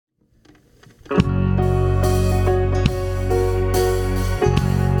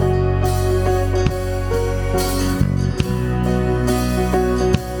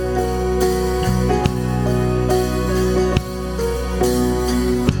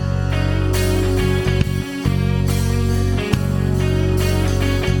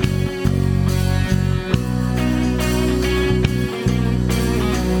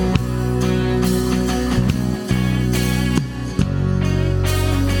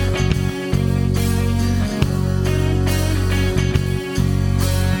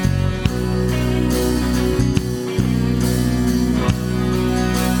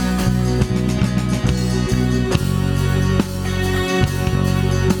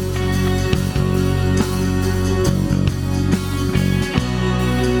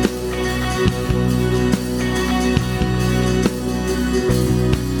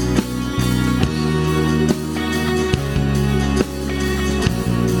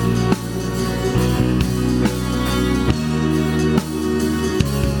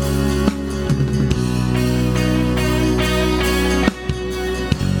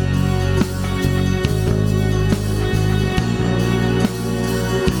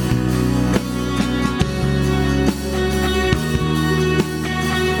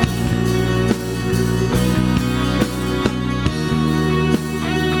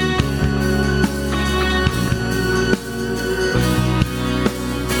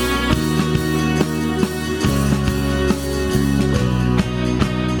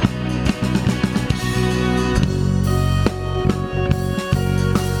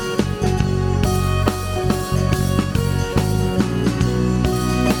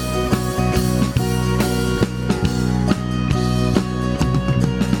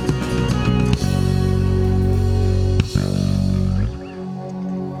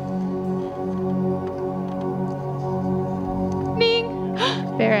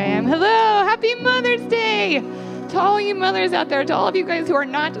I am. Hello, happy Mother's Day to all you mothers out there, to all of you guys who are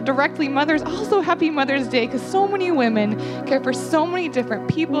not directly mothers. Also, happy Mother's Day, because so many women care for so many different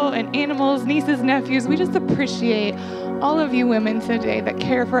people and animals, nieces, nephews. We just appreciate all of you women today that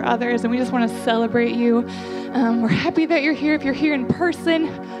care for others, and we just want to celebrate you. We're happy that you're here. If you're here in person,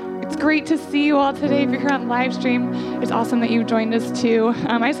 it's great to see you all today. If you're here on live stream, it's awesome that you joined us too.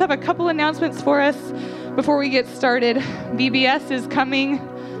 I just have a couple announcements for us before we get started. VBS is coming.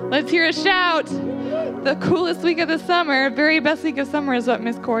 Let's hear a shout. The coolest week of the summer, very best week of summer is what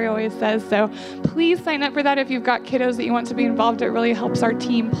Miss Corey always says. So please sign up for that if you've got kiddos that you want to be involved. It really helps our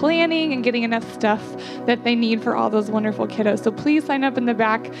team planning and getting enough stuff that they need for all those wonderful kiddos. So please sign up in the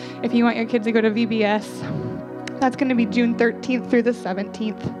back if you want your kids to go to VBS. That's going to be June 13th through the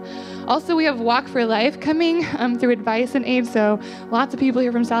 17th. Also, we have Walk for Life coming through Advice and Aid. So lots of people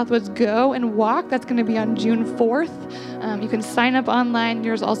here from Southwoods go and walk. That's going to be on June 4th. You can sign up online.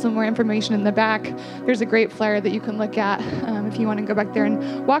 There's also more information in the back. There's a great flyer that you can look at if you want to go back there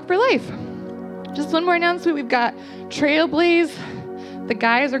and walk for life. Just one more announcement. We've got Trailblaze. The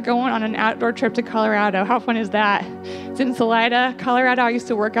guys are going on an outdoor trip to Colorado. How fun is that? It's in Salida, Colorado. I used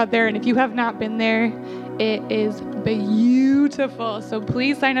to work out there, and if you have not been there, it is beautiful. So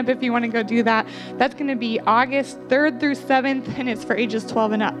please sign up if you want to go do that. That's going to be August 3rd through 7th, and it's for ages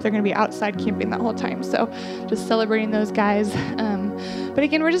 12 and up. They're going to be outside camping that whole time. So just celebrating those guys. But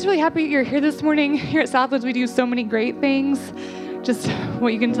again, we're just really happy you're here this morning. Here at Southwoods, we do so many great things. Just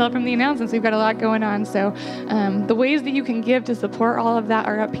what you can tell from the announcements, we've got a lot going on. So the ways that you can give to support all of that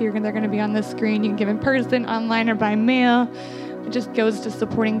are up here, and they're going to be on the screen. You can give in person, online, or by mail. It just goes to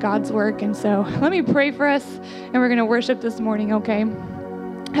supporting God's work. And so let me pray for us, and we're going to worship this morning, okay?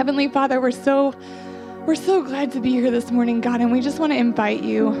 Heavenly Father, we're so glad to be here this morning, God, and we just want to invite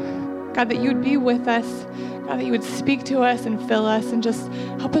you, God, that you would be with us, God, that you would speak to us and fill us and just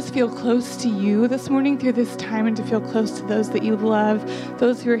help us feel close to you this morning through this time, and to feel close to those that you love,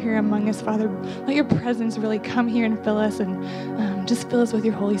 those who are here among us, Father. Let your presence really come here and fill us, and just fill us with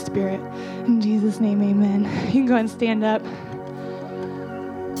your Holy Spirit. In Jesus' name, amen. You can go and stand up.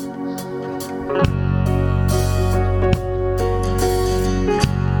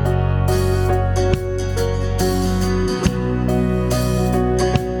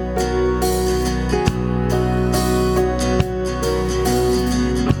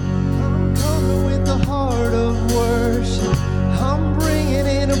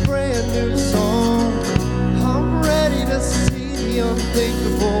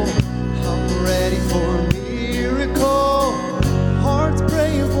 Unthinkable. I'm ready for a miracle.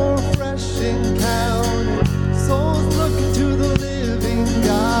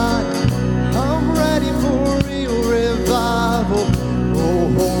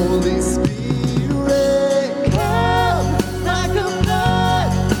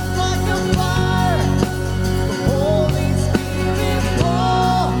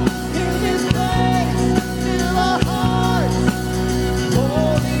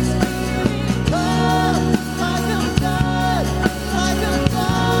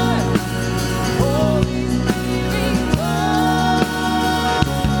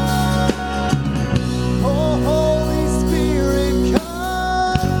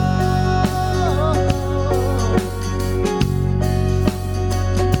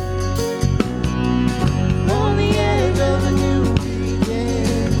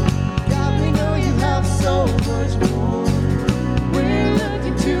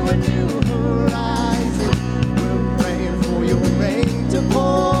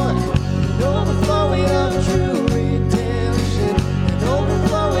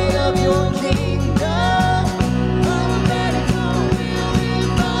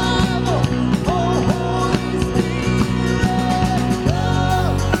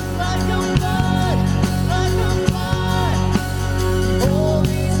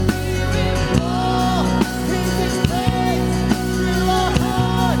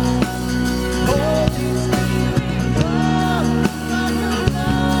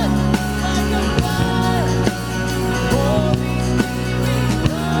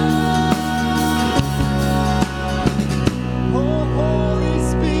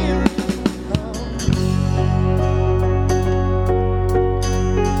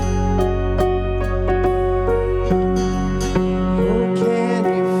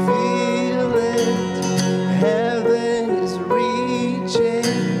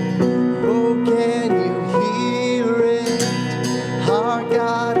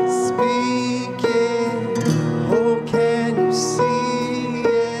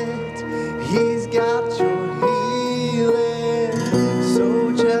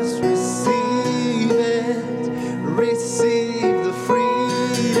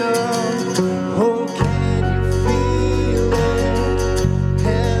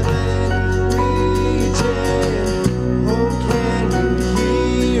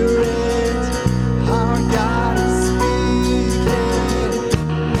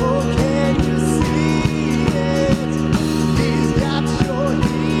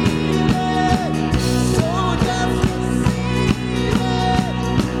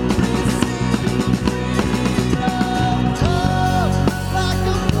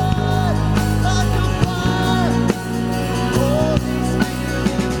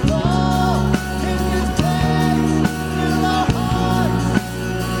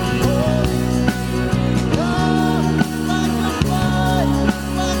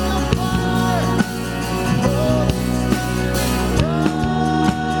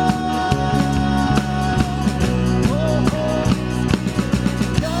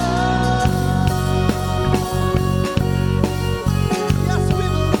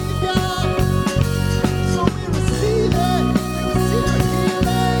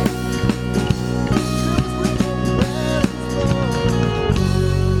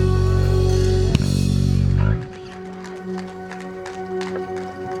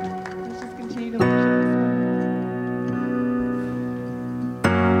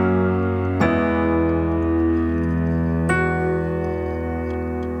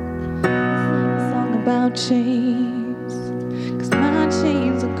 chains, 'cause my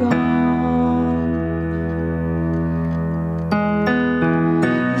chains are gone.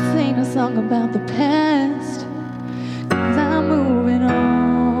 This ain't a song about the past, 'cause I'm moving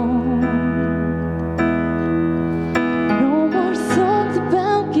on. No more songs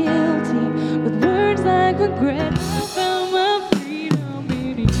about guilty with words like regret. I found my freedom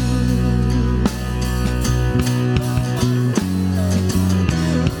in you.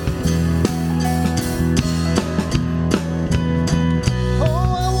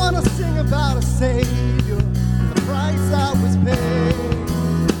 About a savior, the price I was paid.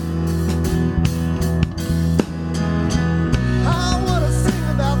 I want to sing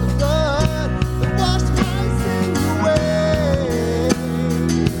about the blood that washed my sin away.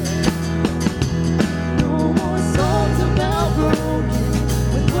 No more songs about broken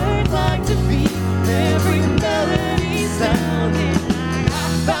with words like defeat. Every melody sounding like I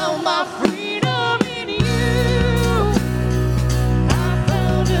found my freedom in you. I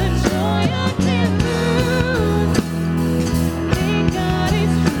found a joy I can't lose. Thank God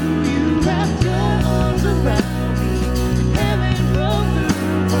it's true. You wrapped your arms around me. Heaven broke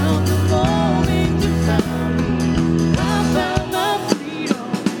through from the moment you found me. I found my freedom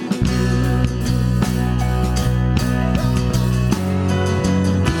in you.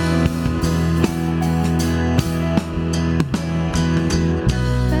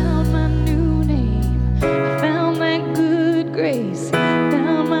 Found my new name. Found that good grace.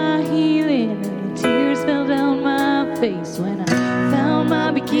 Found my healing, and the tears fell down my face when I found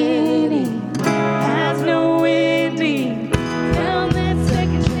my beginning. Has no ending. Found that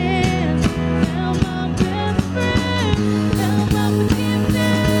second chance. Found my best friend. Found my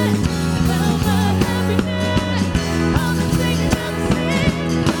forgiveness. Found my happiness. I'm the taking of sin.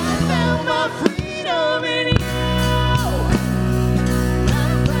 I found my freedom in you. I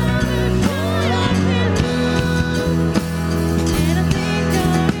found a joy I can't lose. And I thank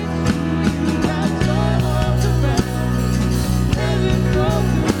God it's true. You wrapped your arms around me. Heaven broke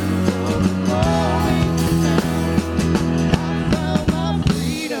through from the moment you found me. I found my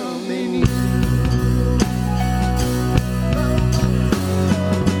freedom in you.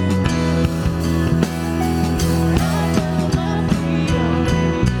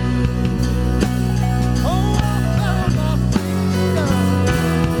 Oh, I found my freedom.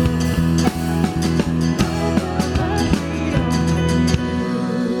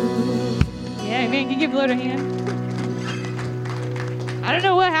 Yeah, man, can you give the Lord a hand? I don't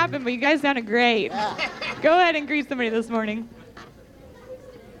know what happened, but you guys sounded great. Go ahead and greet somebody this morning.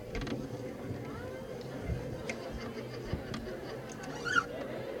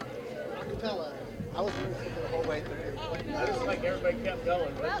 Acapella. I was listening the whole way through. I just like everybody kept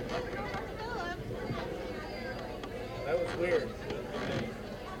going. That was weird.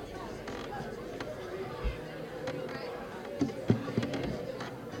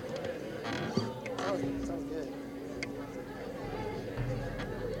 Sounds good.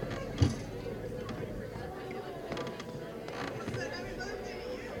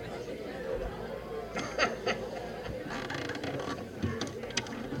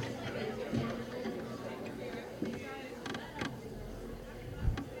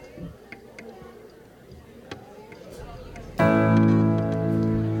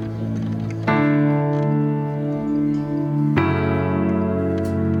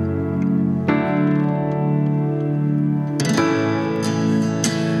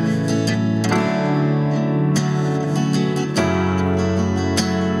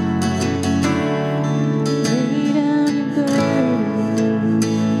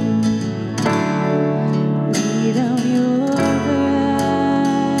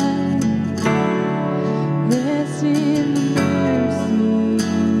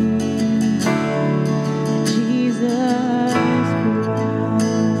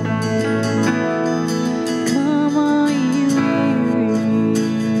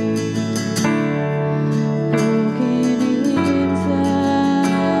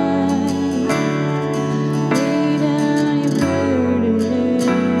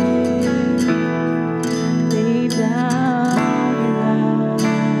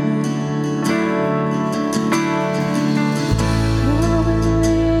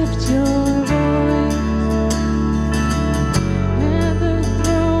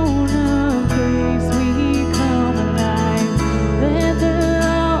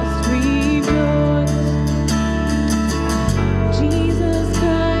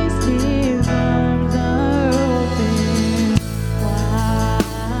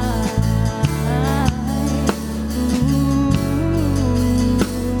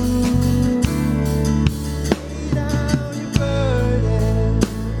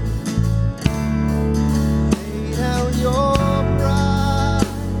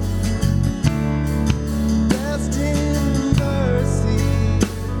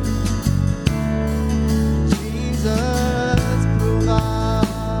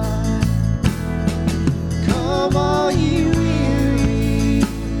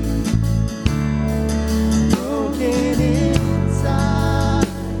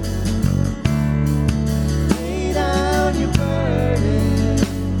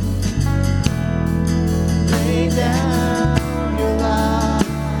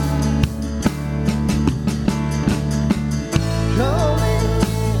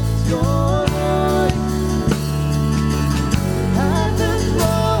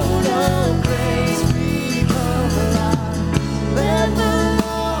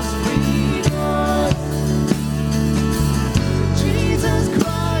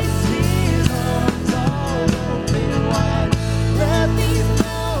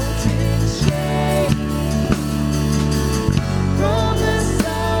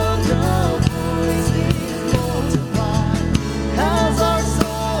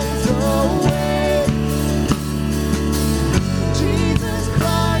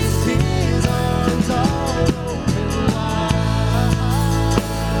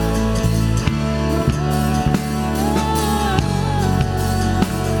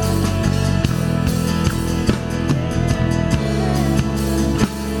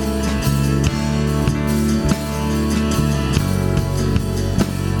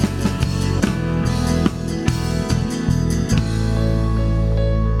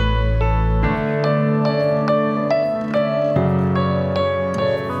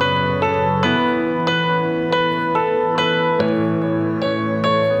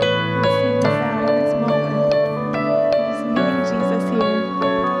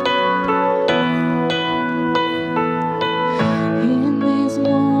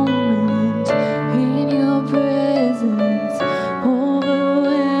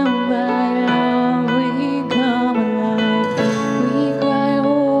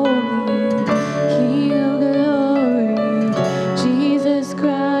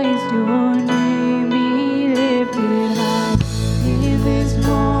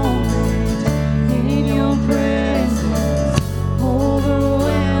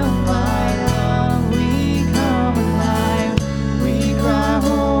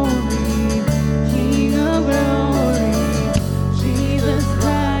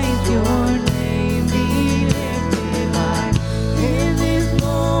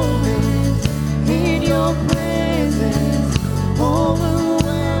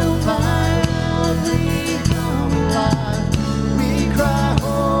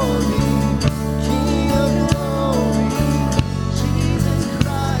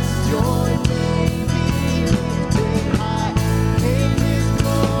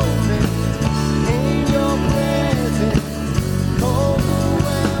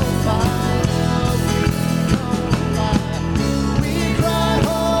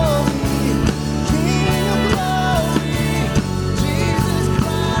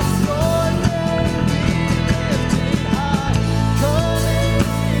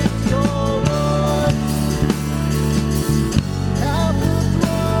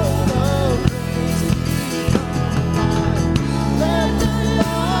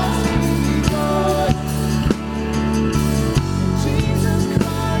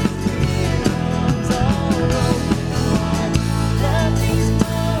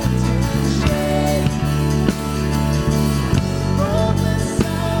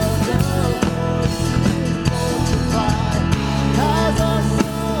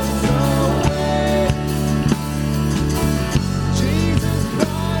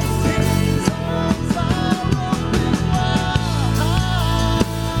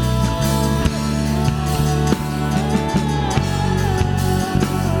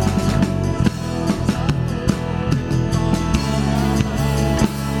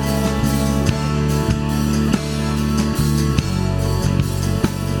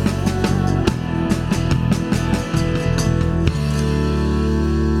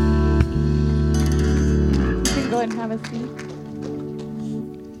 ahead and have a seat.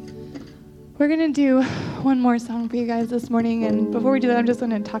 We're going to do one more song for you guys this morning. And before we do that, I'm just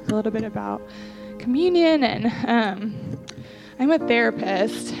going to talk a little bit about communion. And I'm a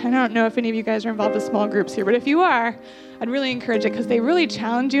therapist. I don't know if any of you guys are involved with small groups here, but if you are, I'd really encourage it because they really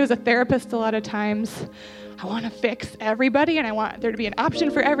challenge you as a therapist a lot of times. I want to fix everybody and I want there to be an option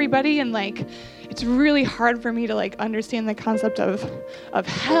for everybody. And it's really hard for me to understand the concept of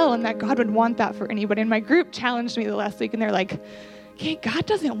hell and that God would want that for anybody. And my group challenged me the last week and they're like, okay, God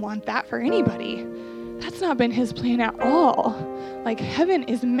doesn't want that for anybody. That's not been his plan at all. Heaven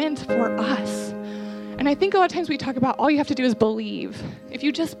is meant for us. And I think a lot of times we talk about all you have to do is believe. If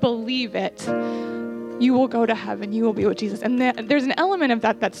you just believe it, you will go to heaven. You will be with Jesus. And there's an element of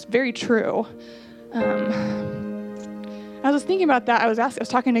that that's very true. I was thinking about that. I was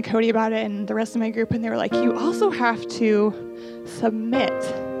talking to Cody about it and the rest of my group, and they were like, you also have to submit.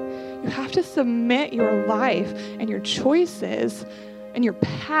 You have to submit your life and your choices and your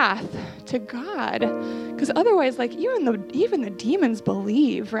path to God. Because otherwise, even the demons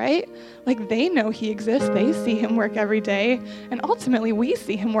believe, right? They know he exists. They see him work every day. And ultimately, we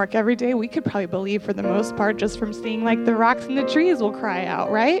see him work every day. We could probably believe for the most part just from seeing the rocks and the trees will cry out,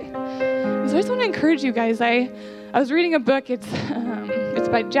 right? So I just want to encourage you guys. I was reading a book. It's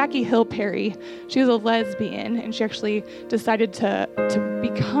by Jackie Hill Perry. She was a lesbian, and she actually decided to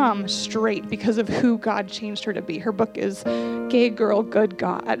become straight because of who God changed her to be. Her book is Gay Girl, Good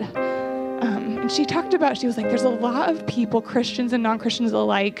God. And she talked about, she was like, there's a lot of people, Christians and non-Christians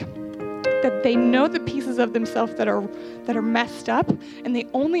alike, that they know the pieces of themselves that are messed up, and they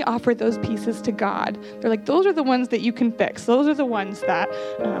only offer those pieces to God. They're like, those are the ones that you can fix. Those are the ones that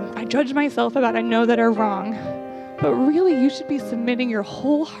I judge myself about, I know that are wrong. But really, you should be submitting your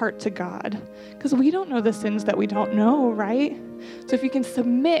whole heart to God, because we don't know the sins that we don't know, right? So if you can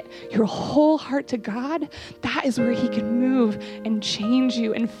submit your whole heart to God, that is where he can move and change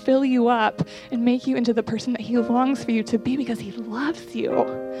you and fill you up and make you into the person that he longs for you to be, because he loves you.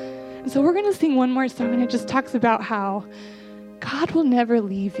 And so we're going to sing one more song, and it just talks about how God will never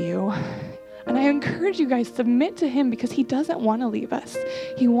leave you. And I encourage you guys, submit to him, because he doesn't want to leave us.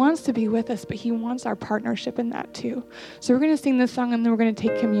 He wants to be with us, but he wants our partnership in that too. So we're going to sing this song, and then we're going to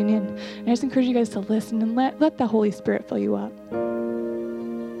take communion. And I just encourage you guys to listen and let the Holy Spirit fill you up.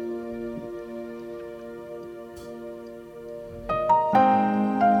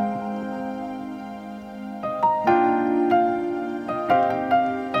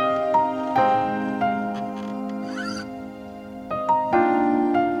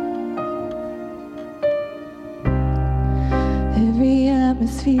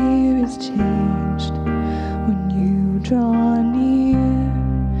 Atmosphere is changed when you draw near.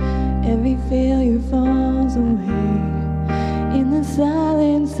 Every failure falls away. In the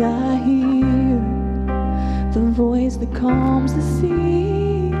silence I hear the voice that calms the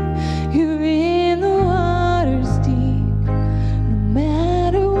sea. You're in the waters deep, no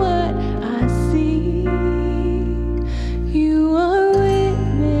matter what I see. You are with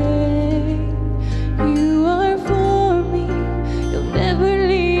me, you are for me. You'll never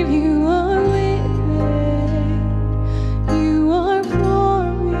leave, you are with me, you are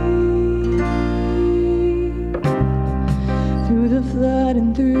for me. Through the flood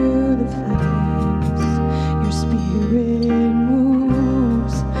and through the flames, your spirit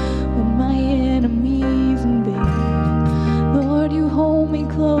moves. When my enemies invade, Lord, you hold me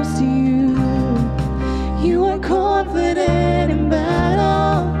close to you. You are confident in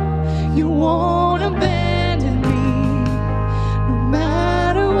battle, you won't abandon me, no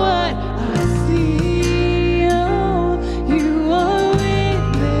matter what I see. Oh, you are with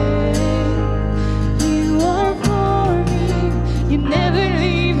me, you are for me. You never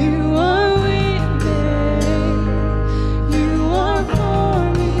leave, you are with me, you are for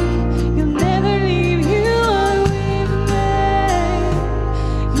me. You'll never leave, you are with me,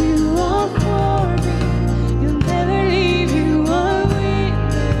 you are for me. You'll never leave, you are with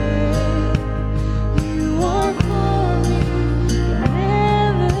me, you are for me. You'll never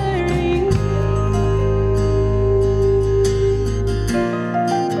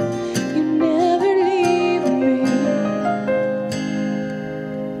leave, you never leave me.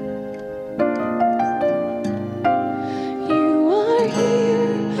 You are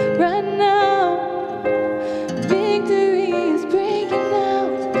here right now. Victory is breaking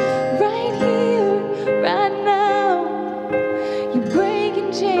out right here, right now. You're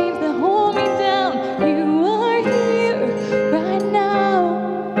breaking chains that hold me down. You are here right now.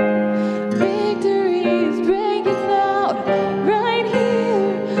 Victory is breaking out right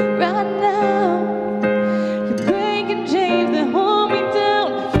here, right now. You're breaking chains that hold me down.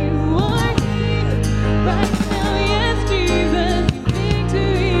 You are here right now.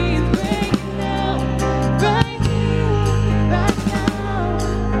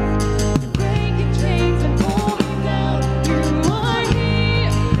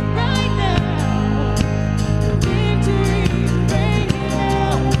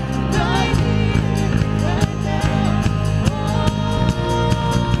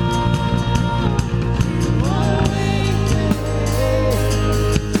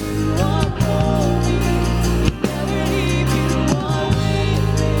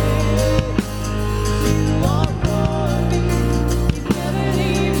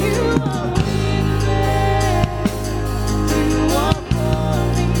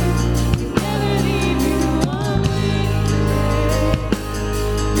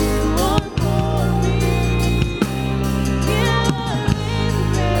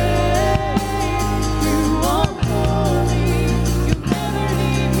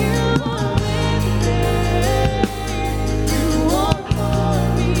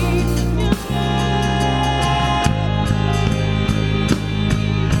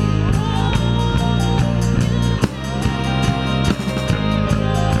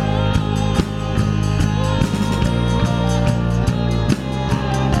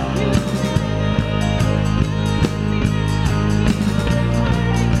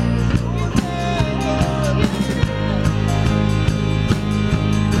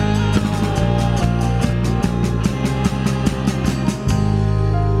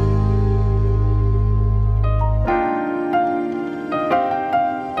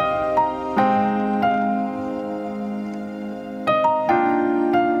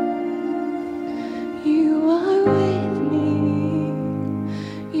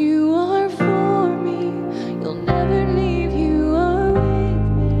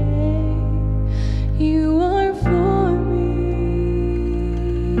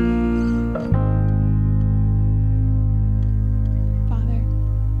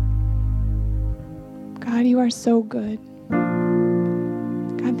 so good.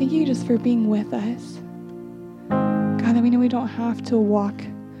 God, thank you just for being with us. God, that we know we don't have to walk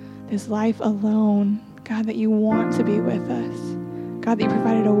this life alone. God, that you want to be with us. God, that you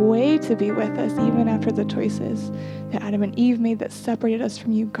provided a way to be with us even after the choices that Adam and Eve made that separated us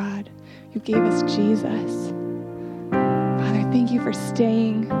from you, God. You gave us Jesus. Father, thank you for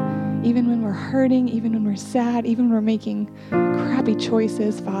staying even when we're hurting, even when we're sad, even when we're making crappy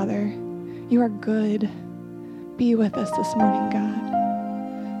choices, Father. You are good. Be with us this morning,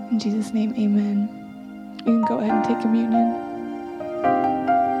 God. In Jesus' name, amen. You can go ahead and take communion.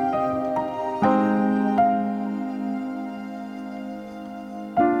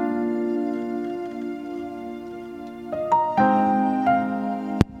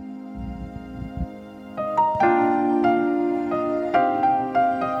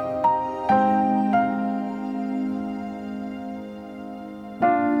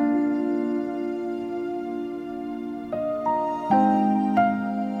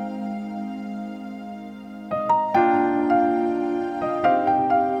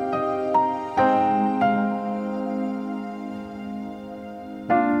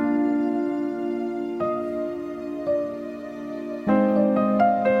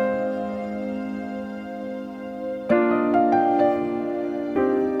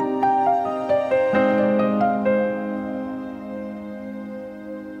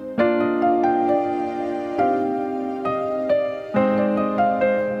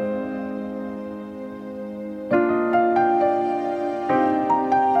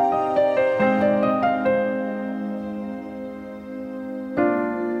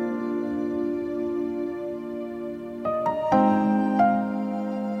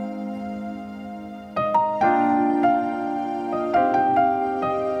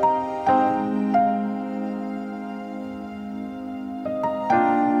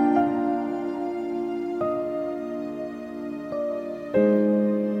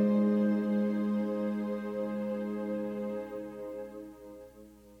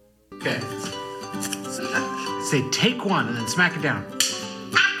 Okay. Say take one and then smack it down.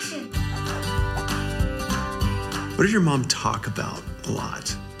 Action! What does your mom talk about a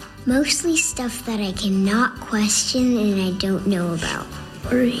lot? Mostly stuff that I cannot question and I don't know about.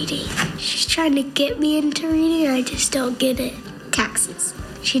 Reading. She's trying to get me into reading, I just don't get it. Taxes.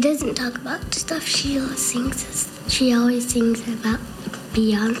 She doesn't talk about stuff she always sings. She always sings about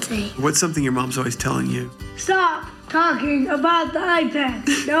Beyonce. What's something your mom's always telling you? Stop talking about the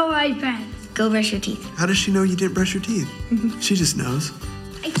iPad. No iPad. Go brush your teeth. How does she know you didn't brush your teeth? She just knows.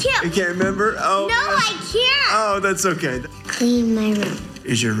 I can't. You can't remember? Oh. No, I can't. Oh, that's okay. Clean my room.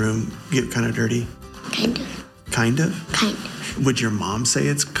 Is your room get kind of dirty? Kind of. Kind of? Kind of. Would your mom say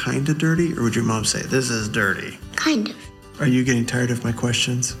it's kind of dirty, or would your mom say, this is dirty? Kind of. Are you getting tired of my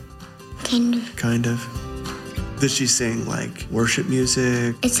questions? Kind of. Kind of. Does she sing, like, worship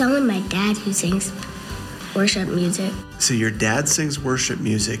music? It's only my dad who sings worship music. So your dad sings worship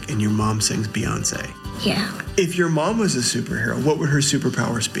music, and your mom sings Beyonce. Yeah. If your mom was a superhero, what would her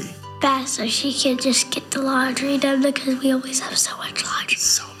superpowers be? Fast, so she could just get the laundry done because we always have so much laundry.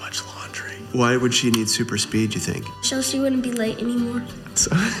 So much laundry. Why would she need super speed, you think? So she wouldn't be late anymore. So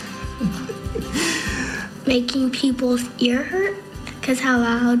Making people's ear hurt because how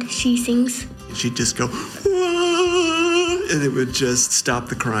loud she sings. she'd just go, "Whoa," and it would just stop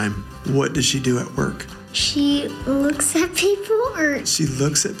the crime. What does she do at work? She looks at people or, She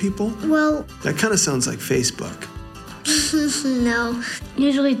looks at people? well, That kind of sounds like Facebook. no.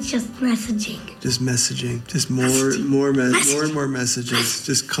 Usually it's just messaging. Just messaging, just more and more messages,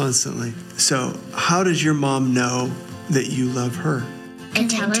 just constantly. So how does your mom know that you love her? I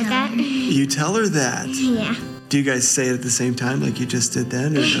tell her that? You tell her that. Yeah. Do you guys say it at the same time like you just did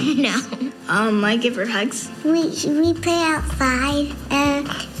then, or no? No. I give her hugs. We play outside and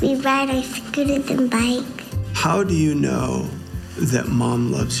we ride our scooters and bike. How do you know that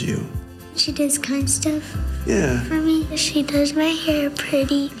mom loves you? She does kind stuff Yeah. for me. She does my hair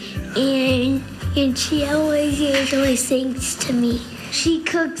pretty and she always usually sings to me. She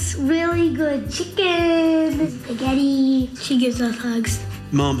cooks really good chicken, spaghetti. She gives us hugs.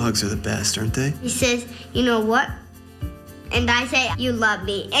 Mom hugs are the best, aren't they? He says, you know what? And I say, you love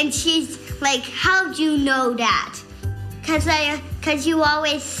me. And she's like, how'd you know that? Cause you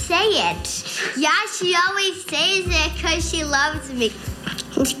always say it. Yeah, she always says it cause she loves me.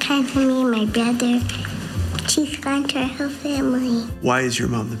 She's kind for me and my brother. She's kind to her family. Why is your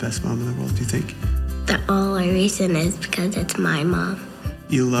mom the best mom in the world, do you think? The only reason is because it's my mom.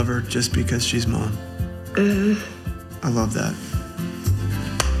 You love her just because she's mom. I love that.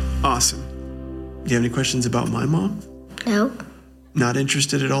 Awesome. Do you have any questions about my mom? Nope. Not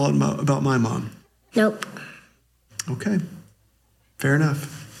interested at all about my mom? Nope. Okay. Fair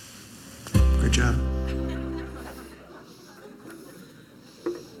enough. Great job.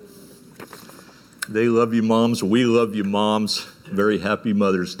 They love you, moms. We love you, moms. Very happy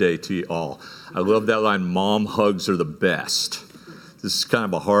Mother's Day to you all. I love that line, mom hugs are the best. This is kind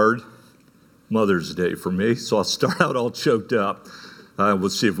of a hard Mother's Day for me, so I'll start out all choked up. We'll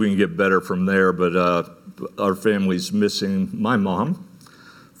see if we can get better from there, but our family's missing my mom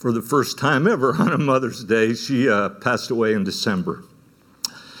for the first time ever on a Mother's Day. She passed away in December,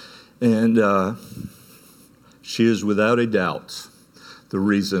 and she is without a doubt the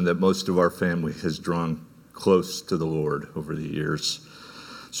reason that most of our family has drawn close to the Lord over the years.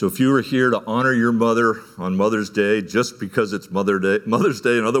 So if you were here to honor your mother on Mother's Day, just because it's Mother's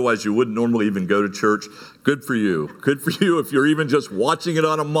Day, and otherwise you wouldn't normally even go to church, good for you. Good for you if you're even just watching it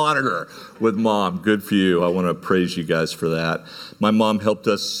on a monitor with Mom. Good for you. I want to praise you guys for that. My mom helped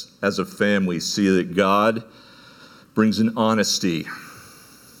us as a family see that God brings an honesty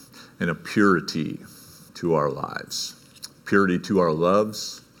and a purity to our lives. Purity to our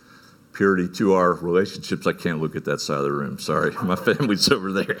loves, purity to our relationships. I can't look at that side of the room. Sorry, my family's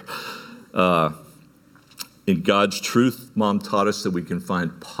over there. In God's truth, Mom taught us that we can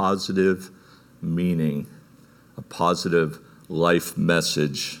find positive meaning, a positive life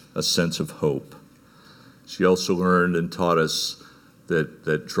message, a sense of hope. She also learned and taught us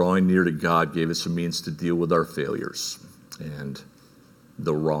that drawing near to God gave us a means to deal with our failures and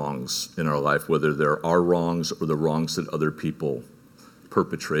the wrongs in our life, whether they're our wrongs or the wrongs that other people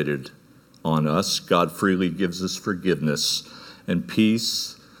perpetrated on us. God freely gives us forgiveness and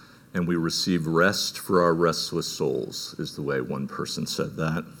peace, and we receive rest for our restless souls, is the way one person said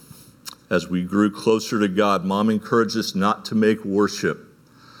that. As we grew closer to God, Mom encouraged us not to make worship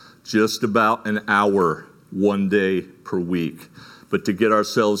just about an hour one day per week, but to get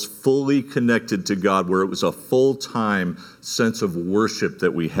ourselves fully connected to God, where it was a full-time sense of worship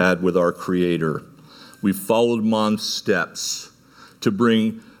that we had with our Creator. We followed Mom's steps to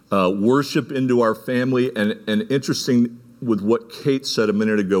bring worship into our family, and interesting with what Kate said a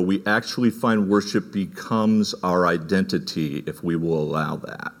minute ago, we actually find worship becomes our identity if we will allow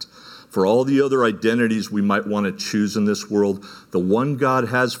that. For all the other identities we might want to choose in this world, the one God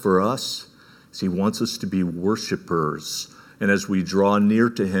has for us is He wants us to be worshipers. And as we draw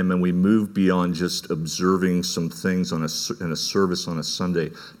near to Him and we move beyond just observing some things in a service on a Sunday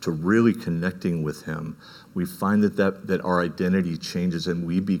to really connecting with Him, we find that our identity changes and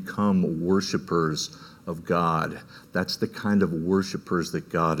we become worshipers of God. That's the kind of worshipers that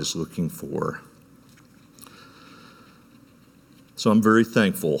God is looking for. So I'm very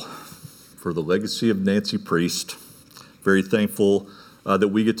thankful for the legacy of Nancy Priest. Very thankful that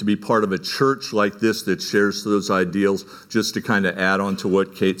we get to be part of a church like this that shares those ideals. Just to kind of add on to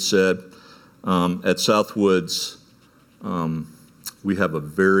what Kate said, at Southwoods, we have a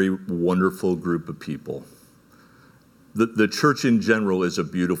very wonderful group of people. The church in general is a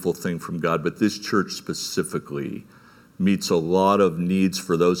beautiful thing from God, but this church specifically meets a lot of needs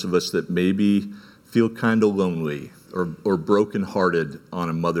for those of us that maybe feel kind of lonely or brokenhearted on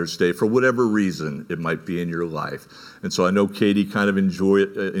a Mother's Day for whatever reason it might be in your life. And so I know Katie kind of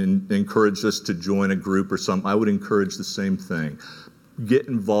encouraged us to join a group or something. I would encourage the same thing. Get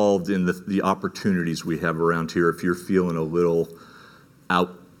involved in the opportunities we have around here if you're feeling a little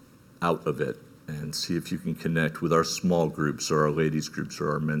out of it, and see if you can connect with our small groups or our ladies groups or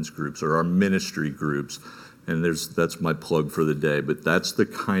our men's groups or our ministry groups. And that's my plug for the day. But that's the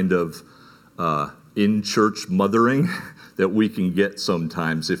kind of in-church mothering that we can get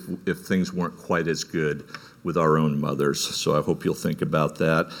sometimes if things weren't quite as good with our own mothers. So I hope you'll think about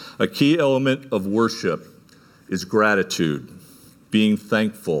that. A key element of worship is gratitude, being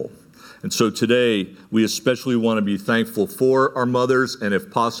thankful. And so today, we especially want to be thankful for our mothers and, if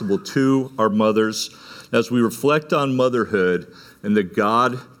possible, to our mothers. As we reflect on motherhood and the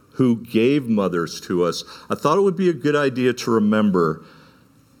God who gave mothers to us, I thought it would be a good idea to remember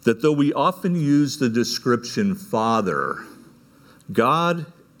that though we often use the description father, God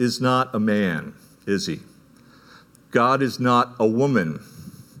is not a man, is He? God is not a woman.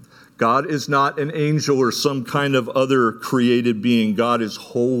 God is not an angel or some kind of other created being. God is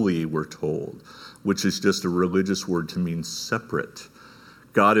holy, we're told, which is just a religious word to mean separate.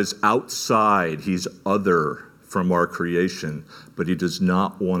 God is outside. He's other from our creation, but He does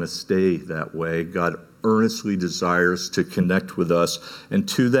not want to stay that way. God earnestly desires to connect with us, and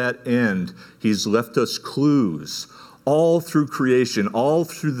to that end, He's left us clues all through creation, all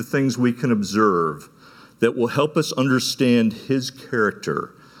through the things we can observe that will help us understand His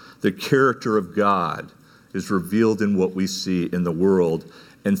character. The character of God is revealed in what we see in the world,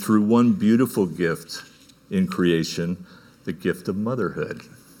 and through one beautiful gift in creation, the gift of motherhood.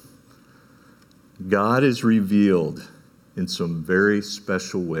 God is revealed in some very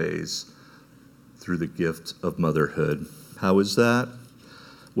special ways through the gift of motherhood. How is that?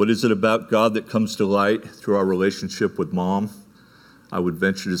 What is it about God that comes to light through our relationship with Mom? I would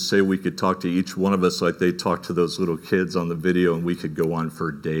venture to say we could talk to each one of us like they talked to those little kids on the video, and we could go on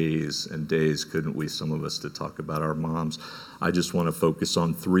for days and days, couldn't we, some of us, to talk about our moms. I just want to focus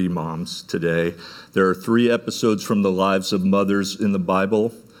on 3 moms today. There are 3 episodes from the lives of mothers in the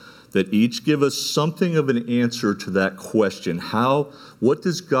Bible that each give us something of an answer to that question. What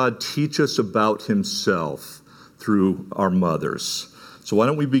does God teach us about himself through our mothers? So why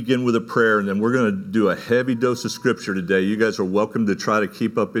don't we begin with a prayer, and then we're going to do a heavy dose of scripture today. You guys are welcome to try to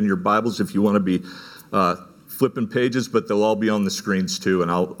keep up in your Bibles if you want to be flipping pages, but they'll all be on the screens too, and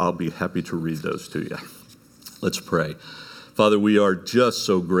I'll be happy to read those to you. Let's pray. Father, we are just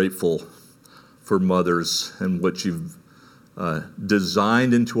so grateful for mothers and what you've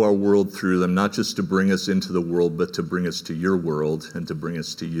designed into our world through them, not just to bring us into the world, but to bring us to your world and to bring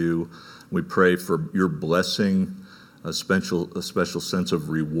us to you. We pray for your blessing, a special sense of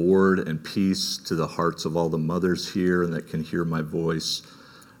reward and peace to the hearts of all the mothers here and that can hear my voice.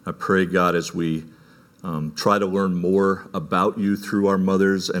 I pray, God, as we try to learn more about you through our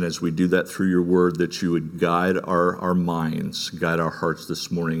mothers, and as we do that through your word, that you would guide our minds, guide our hearts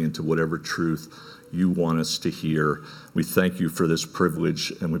this morning into whatever truth you want us to hear. We thank you for this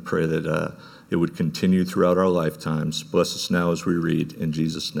privilege, and we pray that it would continue throughout our lifetimes. Bless us now as we read. In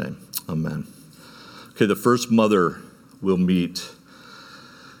Jesus' name, amen. Okay, the first mother we'll meet.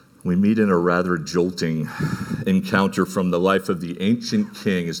 We meet in a rather jolting encounter from the life of the ancient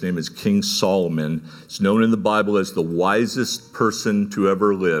king. His name is King Solomon. He's known in the Bible as the wisest person to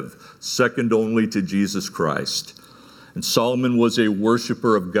ever live, second only to Jesus Christ. And Solomon was a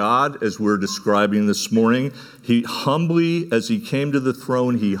worshiper of God, as we're describing this morning. As he came to the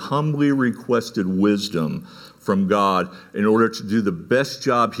throne, he humbly requested wisdom from God in order to do the best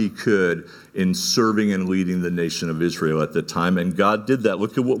job he could in serving and leading the nation of Israel at the time. And God did that.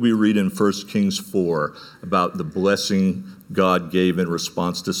 Look at what we read in 1 Kings 4 about the blessing God gave in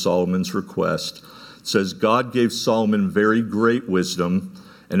response to Solomon's request. It says, God gave Solomon very great wisdom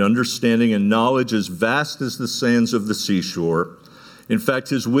and understanding and knowledge as vast as the sands of the seashore. In fact,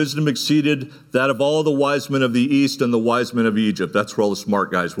 his wisdom exceeded that of all the wise men of the East and the wise men of Egypt. That's where all the smart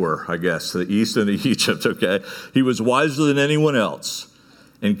guys were, I guess, the East and the Egypt, okay? He was wiser than anyone else.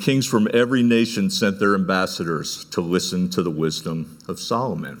 And kings from every nation sent their ambassadors to listen to the wisdom of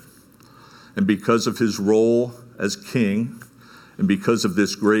Solomon. And because of his role as king, and because of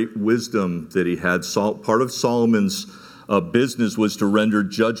this great wisdom that he had, part of Solomon's business was to render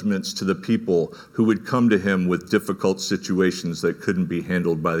judgments to the people who would come to him with difficult situations that couldn't be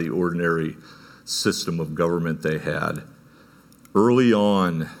handled by the ordinary system of government they had. Early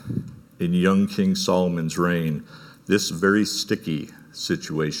on in young King Solomon's reign, this very sticky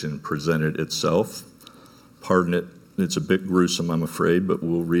situation presented itself. Pardon it, it's a bit gruesome, I'm afraid, but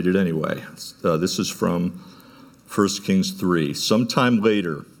we'll read it anyway. This is from 1 Kings 3. Sometime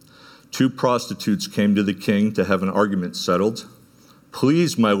later, 2 prostitutes came to the king to have an argument settled.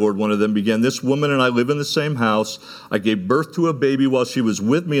 Please, my lord, one of them began, this woman and I live in the same house. I gave birth to a baby while she was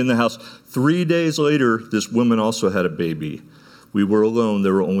with me in the house. 3 days later, this woman also had a baby. We were alone.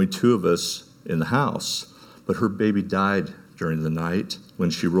 There were only 2 of us in the house. But her baby died during the night when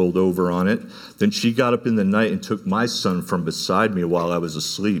she rolled over on it. Then she got up in the night and took my son from beside me while I was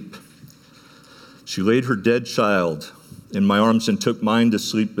asleep. She laid her dead child in my arms and took mine to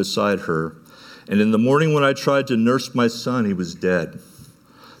sleep beside her. And in the morning when I tried to nurse my son, he was dead.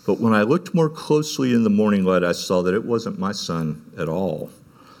 But when I looked more closely in the morning light, I saw that it wasn't my son at all.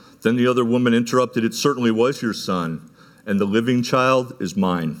 Then the other woman interrupted, it certainly was your son, and the living child is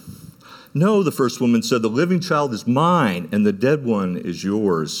mine. No, the first woman said, the living child is mine, and the dead one is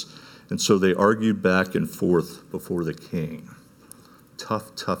yours. And so they argued back and forth before the king.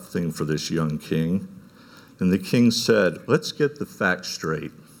 Tough thing for this young king. And the king said, let's get the facts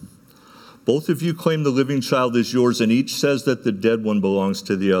straight. Both of you claim the living child is yours, and each says that the dead one belongs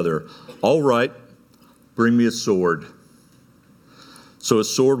to the other. All right, bring me a sword. So a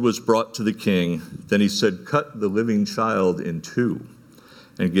sword was brought to the king. Then he said, cut the living child in 2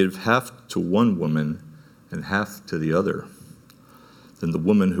 and give half to one woman and half to the other. Then the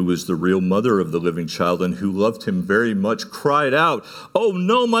woman who was the real mother of the living child and who loved him very much cried out, oh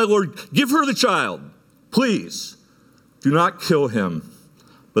no, my lord, give her the child. Please, do not kill him.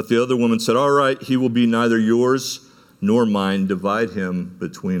 But the other woman said, all right, he will be neither yours nor mine. Divide him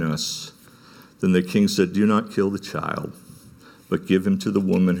between us. Then the king said, do not kill the child, but give him to the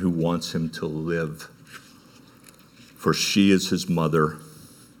woman who wants him to live. for she is his mother.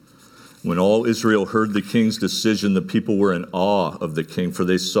 When all Israel heard the king's decision, the people were in awe of the king, for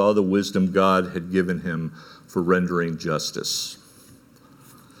they saw the wisdom God had given him for rendering justice.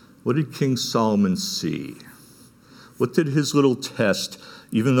 What did King Solomon see? What did his little test,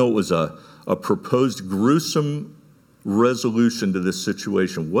 even though it was a proposed gruesome resolution to this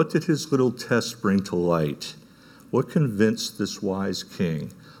situation, what did his little test bring to light? What convinced this wise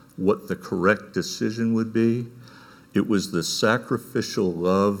king what the correct decision would be? It was the sacrificial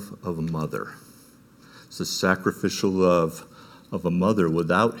love of a mother. It's the sacrificial love of a mother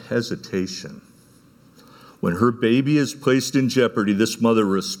without hesitation. When her baby is placed in jeopardy, this mother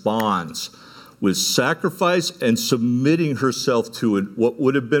responds with sacrifice and submitting herself to what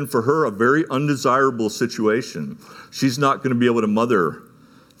would have been for her a very undesirable situation. She's not going to be able to mother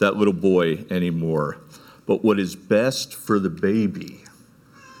that little boy anymore. But what is best for the baby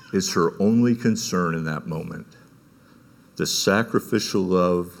is her only concern in that moment. The sacrificial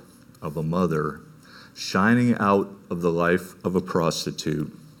love of a mother shining out of the life of a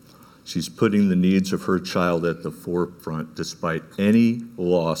prostitute. She's putting the needs of her child at the forefront despite any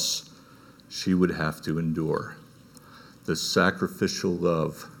loss she would have to endure. The sacrificial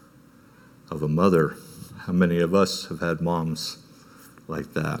love of a mother. How many of us have had moms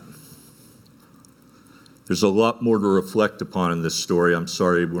like that? There's a lot more to reflect upon in this story. I'm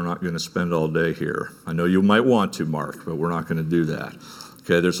sorry we're not going to spend all day here. I know you might want to, Mark, but we're not going to do that.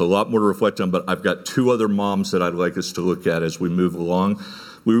 Okay, there's a lot more to reflect on, but I've got two other moms that I'd like us to look at as we move along.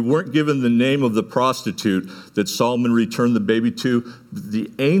 We weren't given the name of the prostitute that Solomon returned the baby to.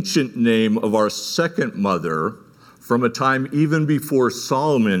 The ancient name of our second mother from a time even before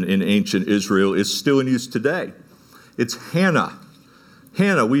Solomon in ancient Israel is still in use today. It's Hannah.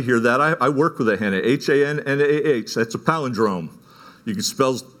 Hannah, we hear that. I work with a Hannah, Hannah. That's a palindrome. You can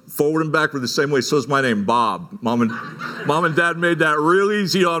spell forward and backward the same way. So is my name, Bob. Mom and Dad made that real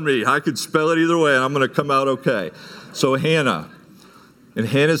easy on me. I could spell it either way, and I'm going to come out okay. So Hannah. And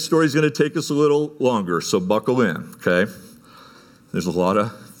Hannah's story is going to take us a little longer, so buckle in, okay? There's a lot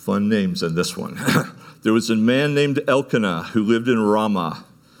of fun names in this one. There was a man named Elkanah who lived in Ramah.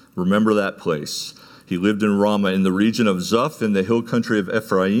 Remember that place. He lived in Ramah in the region of Zuph in the hill country of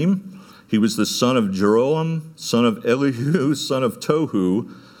Ephraim. He was the son of Jeroham, son of Elihu, son of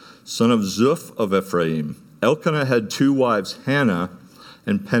Tohu, son of Zuph of Ephraim. Elkanah had two wives, Hannah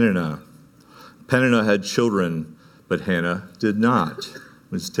and Peninnah. Peninnah had children, but Hannah did not.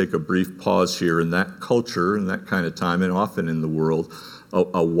 Let's take a brief pause here. In that culture, in that kind of time, and often in the world,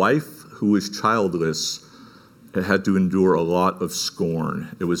 a wife who was childless had to endure a lot of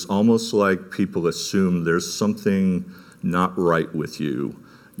scorn. It was almost like people assumed there's something not right with you.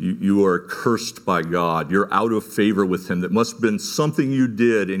 You are cursed by God. You're out of favor with him. That must have been something you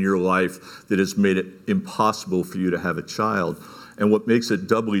did in your life that has made it impossible for you to have a child. And what makes it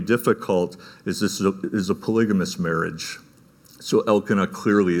doubly difficult is this is a polygamous marriage. So Elkanah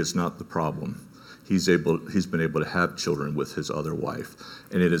clearly is not the problem. He's been able to have children with his other wife.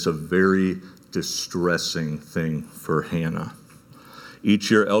 And it is a very distressing thing for Hannah. Each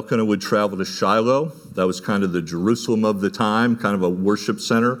year, Elkanah would travel to Shiloh. That was kind of the Jerusalem of the time, kind of a worship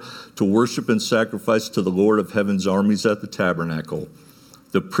center, to worship and sacrifice to the Lord of heaven's armies at the tabernacle.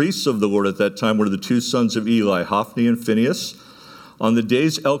 The priests of the Lord at that time were the two sons of Eli, Hophni and Phinehas. On the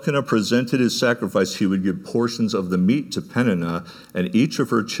days Elkanah presented his sacrifice, he would give portions of the meat to Peninnah and each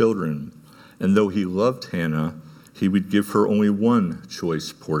of her children. And though he loved Hannah, he would give her only one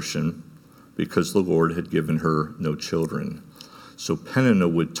choice portion because the Lord had given her no children. So Peninnah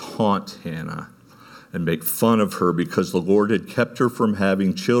would taunt Hannah and make fun of her because the Lord had kept her from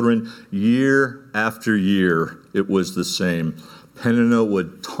having children year after year. It was the same. Peninnah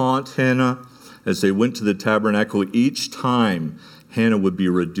would taunt Hannah as they went to the tabernacle. Each time, Hannah would be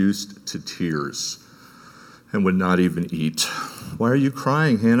reduced to tears and would not even eat. "Why are you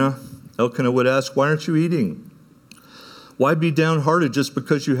crying, Hannah?" Elkanah would ask. "Why aren't you eating? Why be downhearted just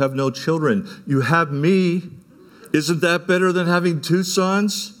because you have no children? You have me. Isn't that better than having 2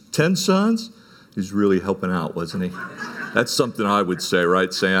 sons, 10 sons? He's really helping out, wasn't he? That's something I would say,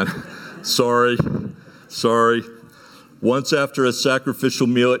 right, Sam? Sorry. Once after a sacrificial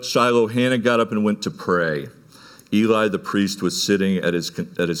meal at Shiloh, Hannah got up and went to pray. Eli the priest was sitting at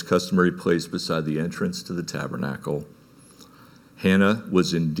his customary place beside the entrance to the tabernacle. Hannah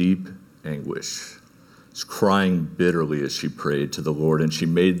was in deep anguish. She's crying bitterly as she prayed to the Lord, and she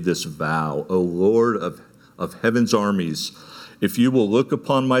made this vow: "O Lord of heaven's armies, if you will look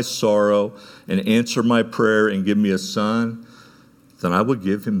upon my sorrow and answer my prayer and give me a son, then I will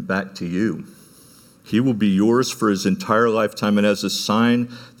give him back to you." He will be yours for his entire lifetime, and as a sign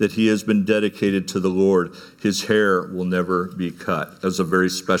that he has been dedicated to the Lord, his hair will never be cut. That's a very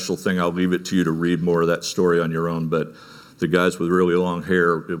special thing. I'll leave it to you to read more of that story on your own, but the guys with really long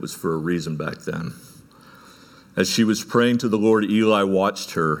hair, it was for a reason back then. As she was praying to the Lord, Eli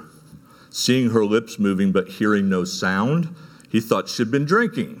watched her. Seeing her lips moving but hearing no sound, he thought she'd been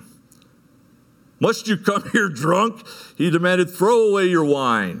drinking. "Must you come here drunk?" he demanded. "Throw away your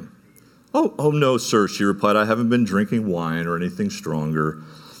wine." Oh, no, sir," she replied. "I haven't been drinking wine or anything stronger,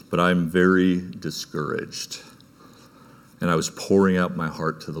 but I'm very discouraged. And I was pouring out my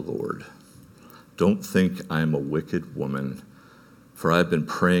heart to the Lord. Don't think I am a wicked woman, for I have been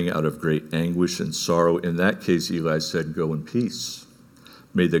praying out of great anguish and sorrow." In that case, Eli said, "Go in peace.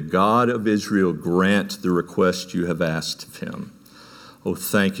 May the God of Israel grant the request you have asked of him." "Oh,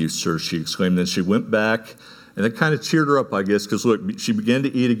 thank you, sir," she exclaimed. Then she went back, and it kind of cheered her up, I guess, because look, she began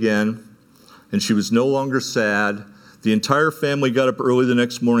to eat again, and she was no longer sad. The entire family got up early the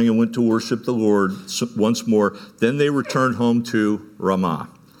next morning and went to worship the Lord once more. Then they returned home to Ramah.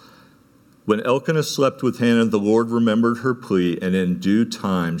 When Elkanah slept with Hannah, the Lord remembered her plea, and in due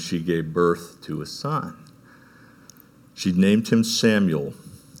time she gave birth to a son. She named him Samuel,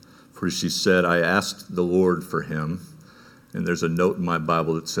 for she said, "I asked the Lord for him." And there's a note in my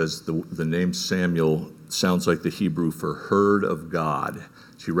Bible that says the name Samuel sounds like the Hebrew for heard of God.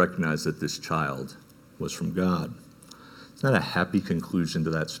 She recognized that this child was from God. Isn't that a happy conclusion to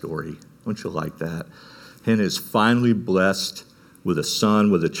that story? Don't you like that? Hannah is finally blessed with a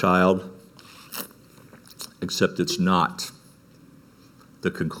son, with a child, except it's not the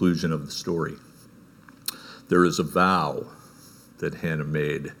conclusion of the story. There is a vow that Hannah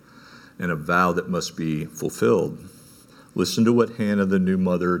made, and a vow that must be fulfilled. Listen to what Hannah, the new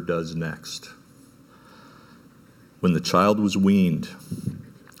mother, does next. When the child was weaned,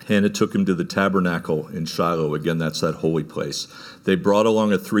 Hannah took him to the tabernacle in Shiloh. Again, that's that holy place. They brought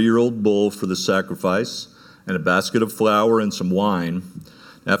along a 3-year-old bull for the sacrifice and a basket of flour and some wine.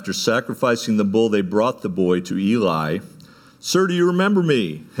 After sacrificing the bull, they brought the boy to Eli. "Sir, do you remember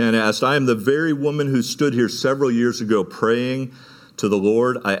me?" Hannah asked. "I am the very woman who stood here several years ago praying to the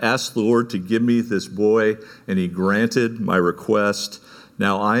Lord. I asked the Lord to give me this boy, and he granted my request.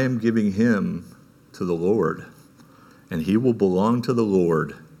 Now I am giving him to the Lord, and he will belong to the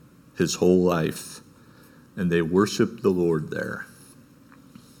Lord his whole life." And they worshiped the Lord there.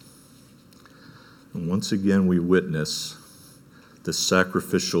 And once again, we witness the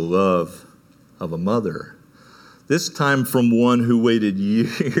sacrificial love of a mother. This time from one who waited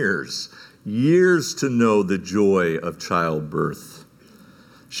years to know the joy of childbirth.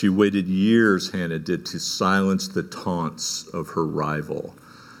 She waited years, Hannah did, to silence the taunts of her rival,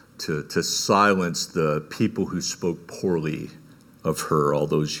 to silence the people who spoke poorly of her all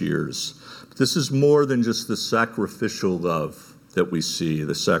those years. But this is more than just the sacrificial love that we see,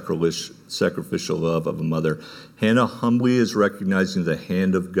 the sacrificial love of a mother. Hannah humbly is recognizing the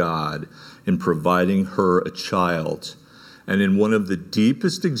hand of God in providing her a child. And in one of the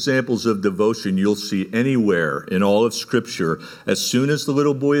deepest examples of devotion you'll see anywhere in all of Scripture, as soon as the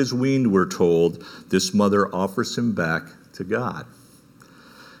little boy is weaned, we're told, this mother offers him back to God.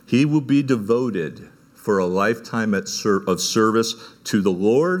 He will be devoted for a lifetime of service to the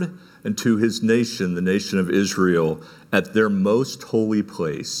Lord and to his nation, the nation of Israel, at their most holy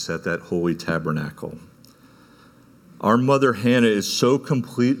place, at that holy tabernacle. Our mother Hannah is so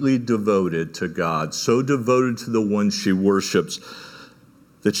completely devoted to God, so devoted to the one she worships,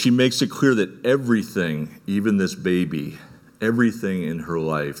 that she makes it clear that everything, even this baby, everything in her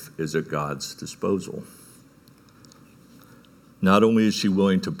life is at God's disposal. Not only is she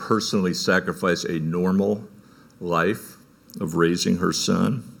willing to personally sacrifice a normal life of raising her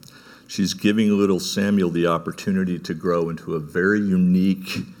son, she's giving little Samuel the opportunity to grow into a very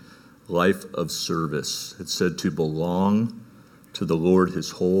unique life of service. It's said to belong to the Lord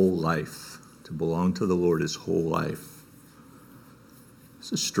his whole life. To belong to the Lord his whole life.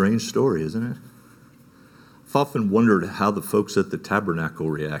 It's a strange story, isn't it? I've often wondered how the folks at the tabernacle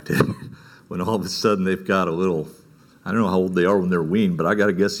reacted when all of a sudden they've got a little, I don't know how old they are when they're weaned, but I got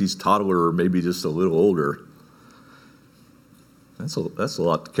to guess he's toddler or maybe just a little older. That's a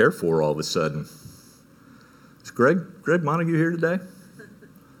lot to care for all of a sudden. Is Greg Montague here today?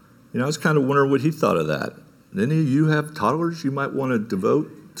 You know, I was kind of wondering what he thought of that. Any of you have toddlers you might want to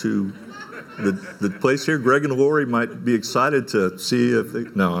devote to the place here? Greg and Lori might be excited to see if they...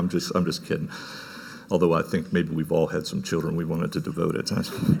 No, I'm just kidding. Although I think maybe we've all had some children we wanted to devote at times.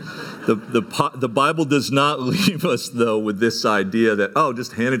 The Bible does not leave us, though, with this idea that,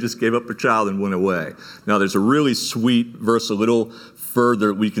 Hannah just gave up her child and went away. Now, there's a really sweet verse a little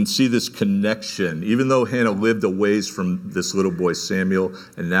further, we can see this connection. Even though Hannah lived a ways from this little boy Samuel,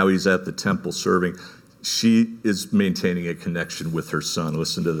 and now he's at the temple serving, she is maintaining a connection with her son.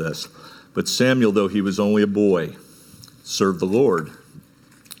 Listen to this. But Samuel, though he was only a boy, served the Lord.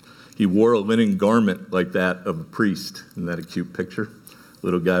 He wore a linen garment like that of a priest. Isn't that a cute picture?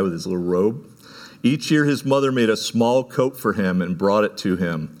 Little guy with his little robe. Each year his mother made a small coat for him and brought it to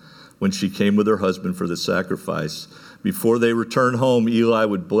him when she came with her husband for the sacrifice. Before they returned home, Eli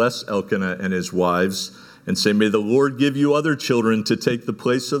would bless Elkanah and his wives and say, "May the Lord give you other children to take the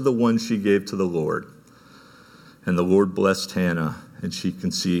place of the one she gave to the Lord." And the Lord blessed Hannah, and she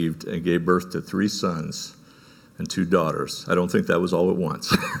conceived and gave birth to 3 sons and 2 daughters. I don't think that was all at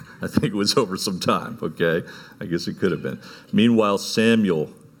once. I think it was over some time, okay? I guess it could have been. Meanwhile,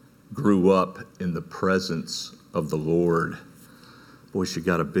 Samuel grew up in the presence of the Lord. Boy, she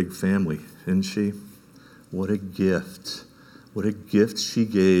got a big family, didn't she? What a gift. What a gift she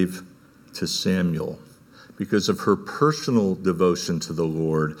gave to Samuel. Because of her personal devotion to the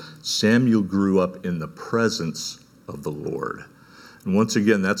Lord, Samuel grew up in the presence of the Lord. And once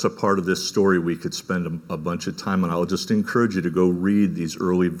again, that's a part of this story we could spend a bunch of time on. I'll just encourage you to go read these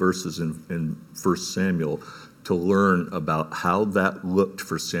early verses in 1 Samuel to learn about how that looked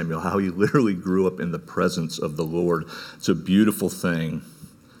for Samuel, how he literally grew up in the presence of the Lord. It's a beautiful thing.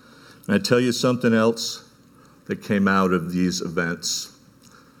 And I tell you something else that came out of these events.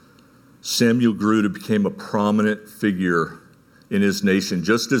 Samuel grew to become a prominent figure in his nation,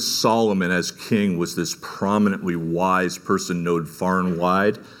 just as Solomon as king was this prominently wise person known far and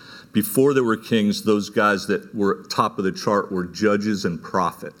wide. Before there were kings, those guys that were top of the chart were judges and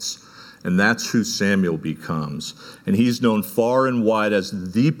prophets. And that's who Samuel becomes. And he's known far and wide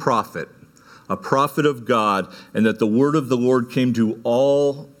as the prophet, a prophet of God, and that the word of the Lord came to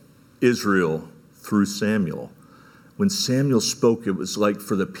all Israel through Samuel. When Samuel spoke, it was like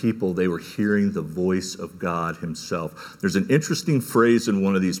for the people, they were hearing the voice of God himself. There's an interesting phrase in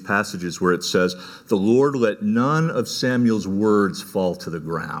one of these passages where it says, "The Lord let none of Samuel's words fall to the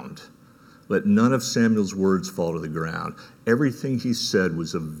ground." Let none of Samuel's words fall to the ground. Everything he said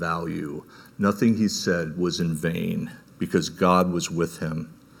was of value. Nothing he said was in vain because God was with him.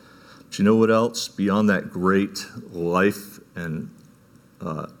 But you know what else? Beyond that great life and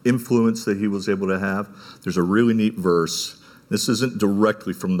influence that he was able to have, there's a really neat verse. This isn't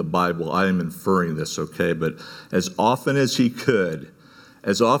directly from the Bible. I am inferring this, okay? But as often as he could,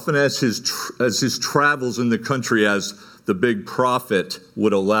 as often as his travels in the country as the big prophet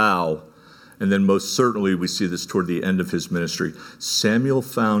would allow, and then most certainly we see this toward the end of his ministry, Samuel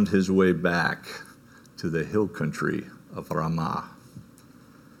found his way back to the hill country of Ramah.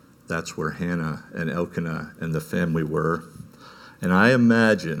 That's where Hannah and Elkanah and the family were. And I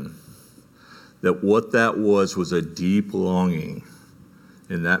imagine that what that was a deep longing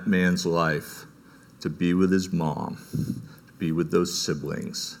in that man's life to be with his mom, to be with those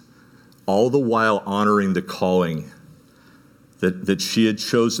siblings, all the while honoring the calling that she had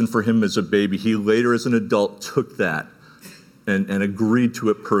chosen for him as a baby. He later, as an adult, took that and agreed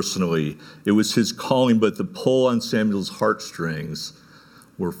to it personally. It was his calling, but the pull on Samuel's heartstrings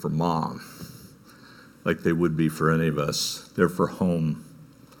were for mom, like they would be for any of us. They're for home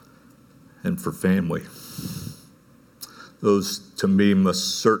and for family. Those, to me,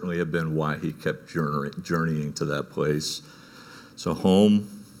 must certainly have been why he kept journeying to that place. So home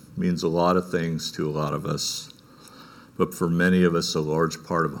means a lot of things to a lot of us. But for many of us, a large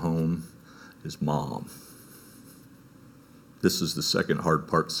part of home is mom. This is the second hard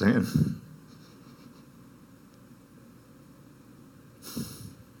part, Sam.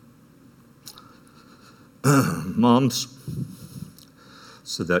 Moms,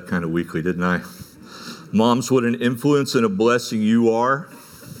 said that kind of weakly, didn't I? Moms, what an influence and a blessing you are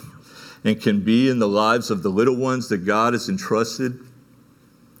and can be in the lives of the little ones that God has entrusted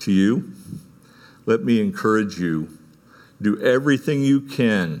to you. Let me encourage you. Do everything you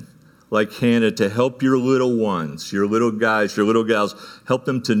can, like Hannah, to help your little ones, your little guys, your little gals, help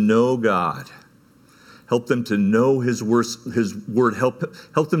them to know God. Help them to know His word.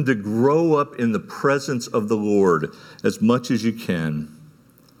 Help them to grow up in the presence of the Lord as much as you can.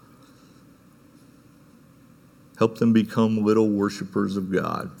 Help them become little worshipers of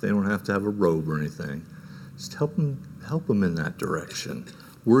God. They don't have to have a robe or anything. Just help them in that direction.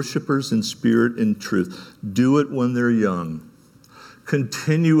 Worshipers in spirit and truth. Do it when they're young.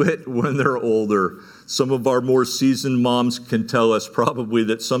 Continue it when they're older. Some of our more seasoned moms can tell us probably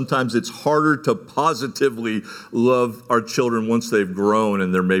that sometimes it's harder to positively love our children once they've grown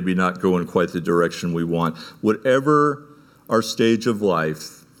and they're maybe not going quite the direction we want. Whatever our stage of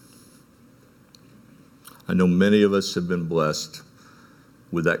life, I know many of us have been blessed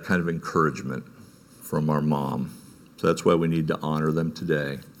with that kind of encouragement from our mom. So that's why we need to honor them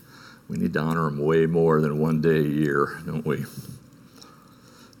today. We need to honor them way more than one day a year, don't we?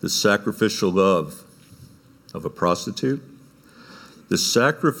 The sacrificial love of a prostitute, the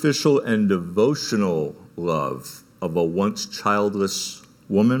sacrificial and devotional love of a once childless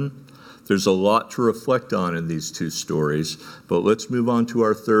woman. There's a lot to reflect on in these two stories, but let's move on to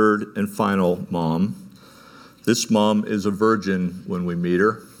our third and final mom. This mom is a virgin when we meet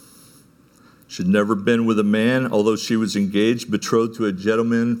her. She'd never been with a man, although she was engaged, betrothed to a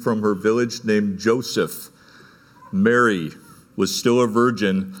gentleman from her village named Joseph. Mary was still a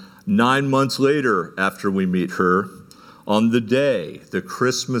virgin 9 months later after we meet her, on the day, the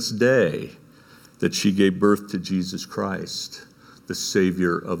Christmas day, that she gave birth to Jesus Christ, the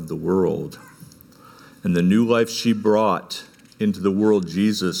Savior of the world. And the new life she brought into the world,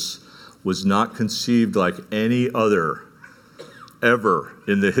 Jesus, was not conceived like any other ever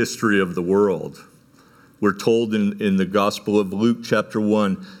in the history of the world. We're told in the Gospel of Luke chapter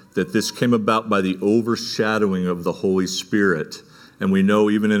 1 that this came about by the overshadowing of the Holy Spirit. And we know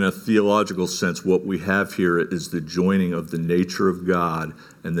even in a theological sense what we have here is the joining of the nature of God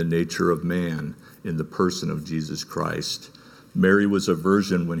and the nature of man in the person of Jesus Christ. Mary was a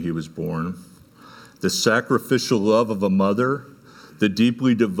virgin when he was born. The sacrificial love of a mother, the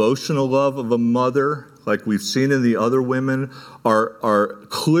deeply devotional love of a mother, like we've seen in the other women, are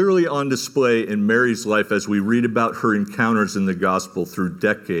clearly on display in Mary's life as we read about her encounters in the gospel through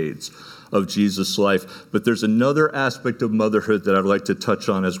decades of Jesus' life. But there's another aspect of motherhood that I'd like to touch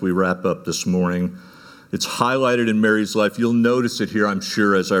on as we wrap up this morning. It's highlighted in Mary's life. You'll notice it here, I'm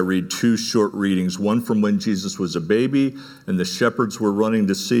sure, as I read two short readings, one from when Jesus was a baby and the shepherds were running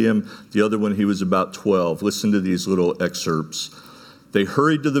to see him, the other when he was about 12. Listen to these little excerpts. They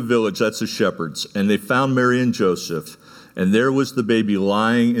hurried to the village, that's the shepherds, and they found Mary and Joseph, and there was the baby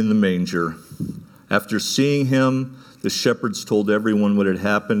lying in the manger. After seeing him, the shepherds told everyone what had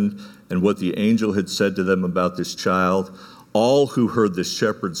happened and what the angel had said to them about this child. All who heard the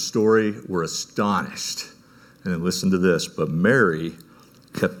shepherd's story were astonished. And then listen to this, but Mary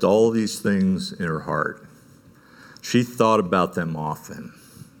kept all these things in her heart. She thought about them often.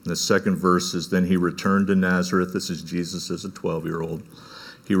 The second verse is, then he returned to Nazareth. This is Jesus as a 12-year-old.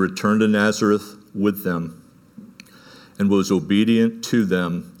 He returned to Nazareth with them and was obedient to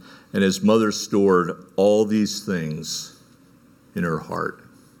them, and his mother stored all these things in her heart.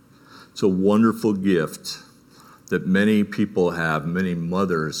 It's a wonderful gift that many people have, many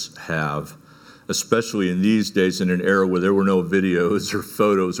mothers have, especially in these days in an era where there were no videos or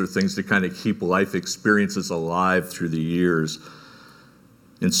photos or things to kind of keep life experiences alive through the years.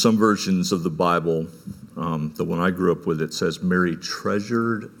 In some versions of the Bible, the one I grew up with, it says Mary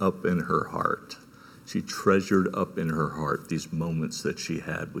treasured up in her heart. She treasured up in her heart these moments that she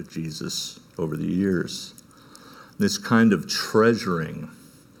had with Jesus over the years. This kind of treasuring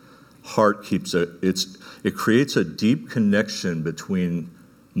heart it creates a deep connection between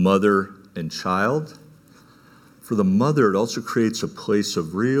mother and child. For the mother, it also creates a place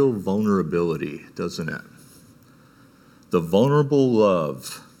of real vulnerability, doesn't it? The vulnerable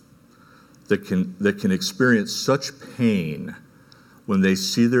love that can experience such pain when they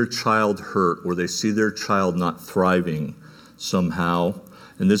see their child hurt or they see their child not thriving somehow.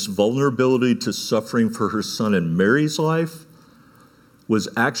 And this vulnerability to suffering for her son in Mary's life was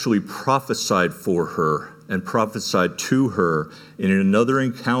actually prophesied for her and prophesied to her in another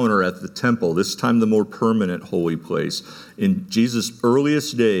encounter at the temple, this time the more permanent holy place. In Jesus'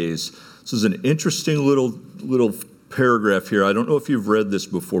 earliest days, this is an interesting little paragraph here. I don't know if you've read this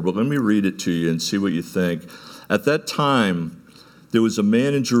before, but let me read it to you and see what you think. At that time, there was a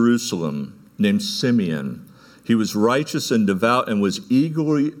man in Jerusalem named Simeon. He was righteous and devout and was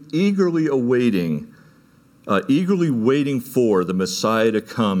eagerly waiting for the Messiah to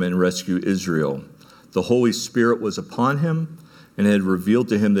come and rescue Israel. The Holy Spirit was upon him and had revealed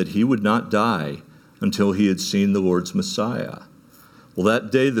to him that he would not die until he had seen the Lord's Messiah. Well,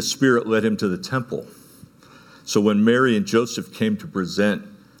 that day the Spirit led him to the temple. So when Mary and Joseph came to present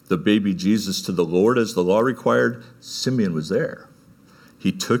the baby Jesus to the Lord as the law required, Simeon was there.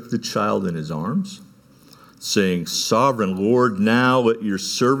 He took the child in his arms, saying, Sovereign Lord, now let your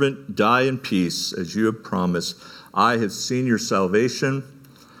servant die in peace, as you have promised. I have seen your salvation,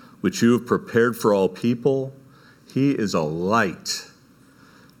 which you have prepared for all people. He is a light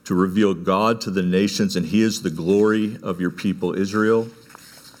to reveal God to the nations, and he is the glory of your people, Israel.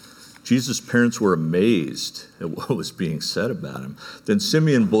 Jesus' parents were amazed at what was being said about him. Then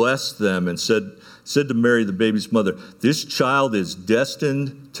Simeon blessed them and said to Mary, the baby's mother, this child is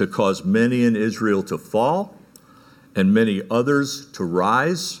destined to cause many in Israel to fall and many others to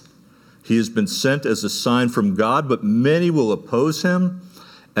rise. He has been sent as a sign from God, but many will oppose him.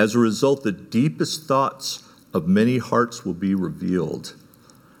 As a result, the deepest thoughts of many hearts will be revealed.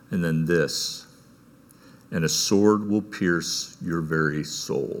 And then this, and a sword will pierce your very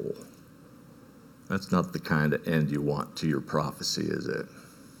soul. That's not the kind of end you want to your prophecy, is it?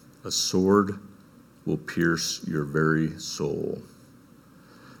 A sword will pierce your very soul.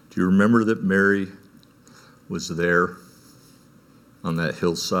 Do you remember that Mary was there on that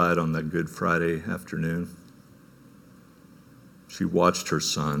hillside on that Good Friday afternoon? She watched her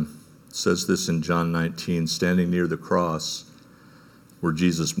son. It says this in John 19, standing near the cross were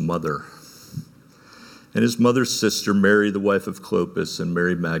Jesus' mother and his mother's sister, Mary, the wife of Clopas, and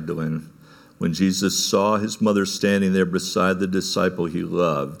Mary Magdalene. When Jesus saw his mother standing there beside the disciple he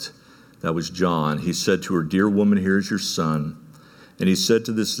loved, that was John, he said to her, "Dear woman, here is your son." And he said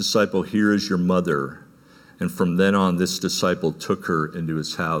to this disciple, "Here is your mother." And from then on, this disciple took her into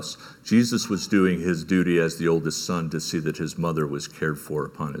his house. Jesus was doing his duty as the oldest son to see that his mother was cared for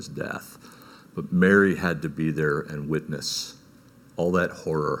upon his death. But Mary had to be there and witness all that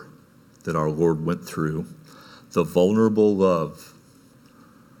horror that our Lord went through, the vulnerable love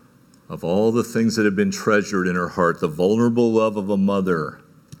of all the things that have been treasured in her heart. The vulnerable love of a mother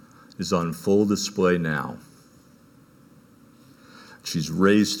is on full display now. She's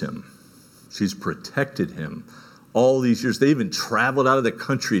raised him. She's protected him all these years. They even traveled out of the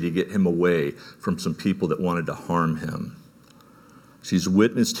country to get him away from some people that wanted to harm him. She's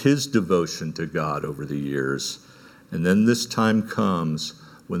witnessed his devotion to God over the years. And then this time comes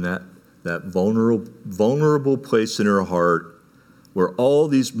when that vulnerable place in her heart where all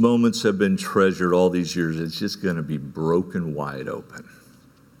these moments have been treasured all these years, it's just going to be broken wide open.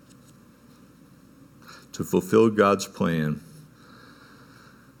 To fulfill God's plan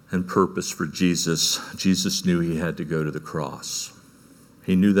and purpose for Jesus, Jesus knew he had to go to the cross.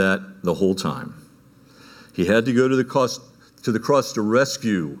 He knew that the whole time. He had to go to the cross to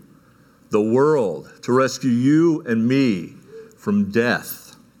rescue the world, to rescue you and me from death.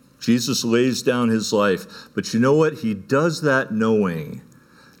 Jesus lays down his life. But you know what? He does that knowing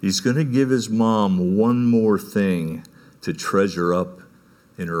he's going to give his mom one more thing to treasure up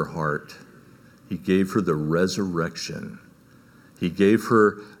in her heart. He gave her the resurrection. He gave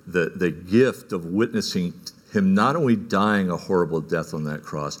her the gift of witnessing him not only dying a horrible death on that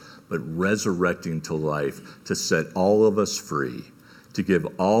cross, but resurrecting to life to set all of us free, to give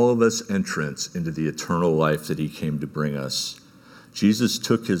all of us entrance into the eternal life that he came to bring us. Jesus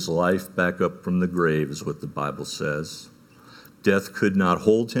took his life back up from the grave, is what the Bible says. Death could not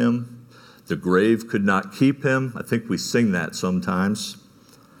hold him. The grave could not keep him. I think we sing that sometimes.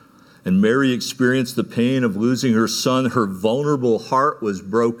 And Mary experienced the pain of losing her son. Her vulnerable heart was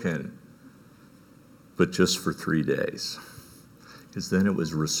broken, but just for 3 days, because then it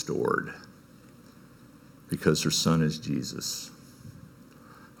was restored, because her son is Jesus.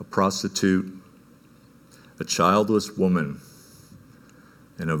 A prostitute, a childless woman,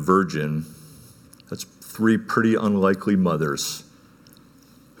 and a virgin. That's 3 pretty unlikely mothers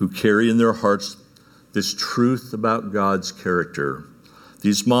who carry in their hearts this truth about God's character.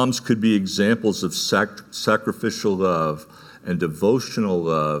 These moms could be examples of sacrificial love and devotional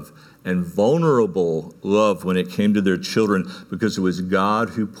love and vulnerable love when it came to their children, because it was God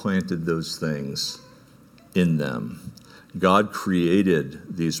who planted those things in them. God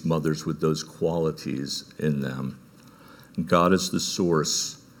created these mothers with those qualities in them. God is the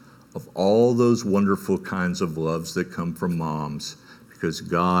source of all those wonderful kinds of loves that come from moms, because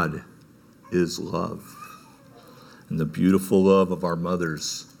God is love. And the beautiful love of our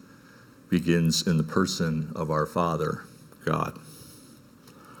mothers begins in the person of our Father, God.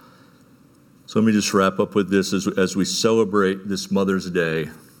 So let me just wrap up with this. As we celebrate this Mother's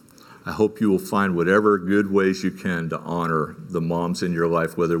Day, I hope you will find whatever good ways you can to honor the moms in your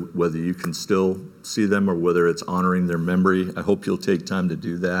life, whether you can still see them or whether it's honoring their memory. I hope you'll take time to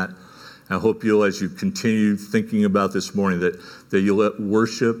do that. I hope you'll, as you continue thinking about this morning, that you'll let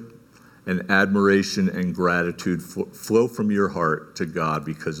worship and admiration and gratitude flow from your heart to God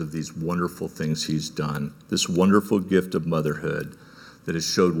because of these wonderful things he's done, this wonderful gift of motherhood that has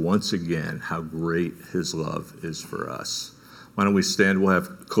showed once again how great his love is for us. Why don't we stand? We'll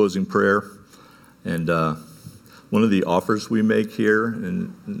have closing prayer. And one of the offers we make here,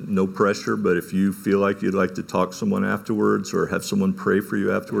 and no pressure, but if you feel like you'd like to talk to someone afterwards or have someone pray for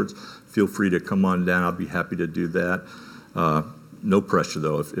you afterwards, feel free to come on down. I'll be happy to do that. No pressure,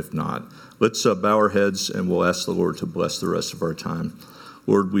 though, if not. Let's bow our heads, and we'll ask the Lord to bless the rest of our time.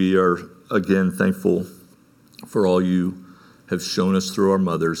 Lord, we are, again, thankful for all you have shown us through our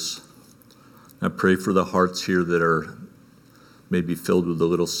mothers, I pray for the hearts here that are maybe filled with a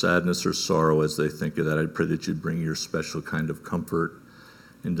little sadness or sorrow as they think of that. I pray that you'd bring your special kind of comfort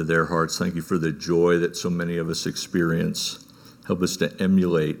into their hearts. Thank you for the joy that so many of us experience. Help us to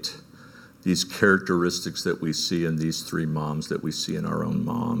emulate these characteristics that we see in these three moms, that we see in our own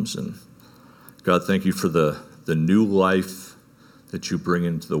moms. And God, thank you for the new life that you bring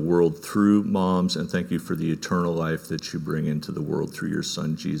into the world through moms, and thank you for the eternal life that you bring into the world through your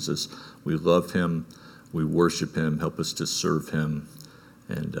son, Jesus. We love him. We worship him. Help us to serve him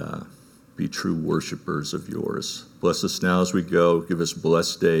and be true worshipers of yours. Bless us now as we go. Give us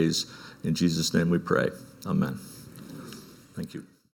blessed days. In Jesus' name we pray. Amen. Thank you.